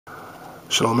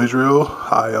Shalom Israel.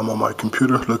 I am on my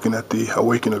computer looking at the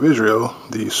Awakening of Israel,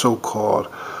 the so-called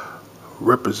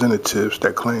representatives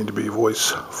that claim to be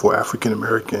voice for African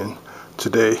American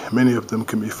today. Many of them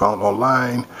can be found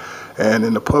online and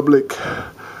in the public,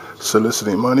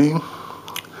 soliciting money,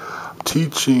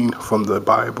 teaching from the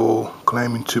Bible,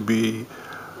 claiming to be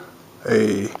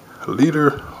a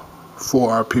leader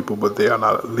for our people, but they are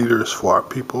not leaders for our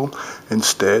people.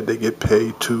 Instead, they get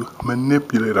paid to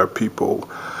manipulate our people.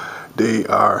 They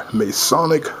are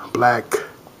Masonic black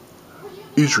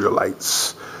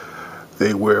Israelites.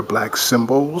 They wear black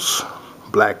symbols,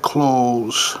 black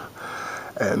clothes,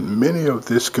 and many of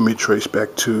this can be traced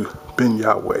back to Ben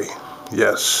Yahweh.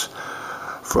 Yes,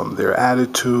 from their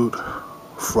attitude,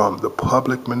 from the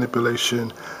public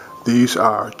manipulation, these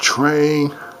are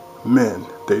trained men.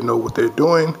 They know what they're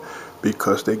doing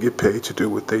because they get paid to do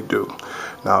what they do.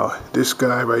 Now, this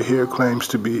guy right here claims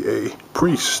to be a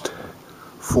priest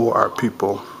for our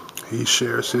people. He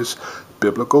shares his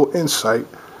biblical insight,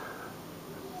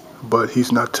 but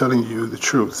he's not telling you the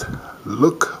truth.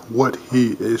 Look what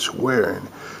he is wearing.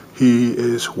 He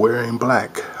is wearing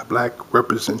black. Black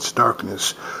represents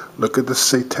darkness. Look at the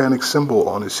satanic symbol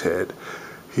on his head.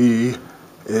 He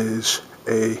is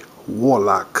a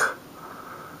warlock.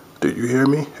 Do you hear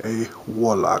me? A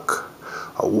warlock.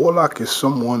 A warlock is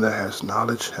someone that has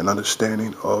knowledge and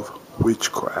understanding of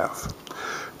witchcraft.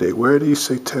 They wear these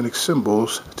satanic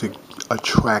symbols to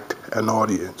attract an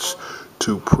audience,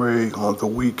 to prey on the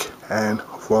weak and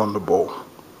vulnerable.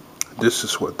 This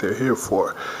is what they're here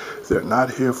for. They're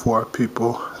not here for our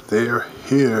people. They're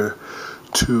here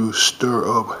to stir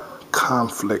up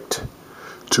conflict,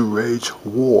 to wage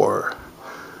war,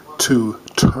 to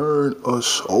turn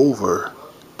us over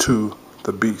to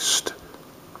the beast.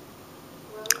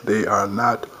 They are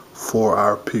not for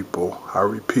our people. I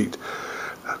repeat.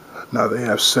 Now they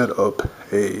have set up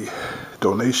a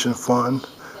donation fund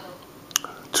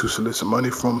to solicit money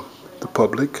from the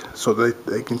public so that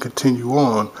they can continue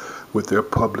on with their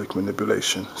public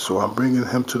manipulation. So I'm bringing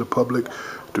him to the public.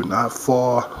 Do not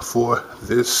fall for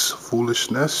this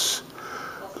foolishness.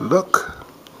 Look,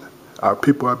 our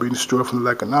people are being destroyed from the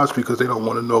lack of knowledge because they don't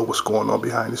want to know what's going on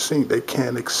behind the scene. They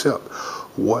can't accept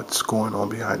what's going on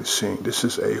behind the scene. This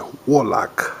is a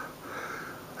warlock,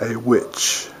 a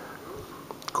witch.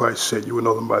 Christ said you will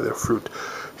know them by their fruit.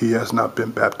 He has not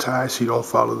been baptized. He don't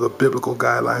follow the biblical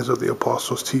guidelines of the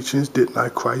apostles' teachings. Did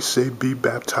not Christ say be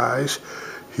baptized?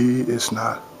 He is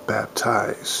not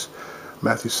baptized.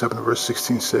 Matthew 7 verse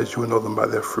 16 says you will know them by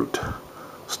their fruit.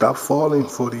 Stop falling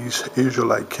for these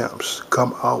Israelite camps.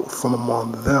 Come out from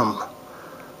among them,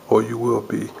 or you will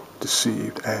be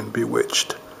deceived and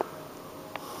bewitched.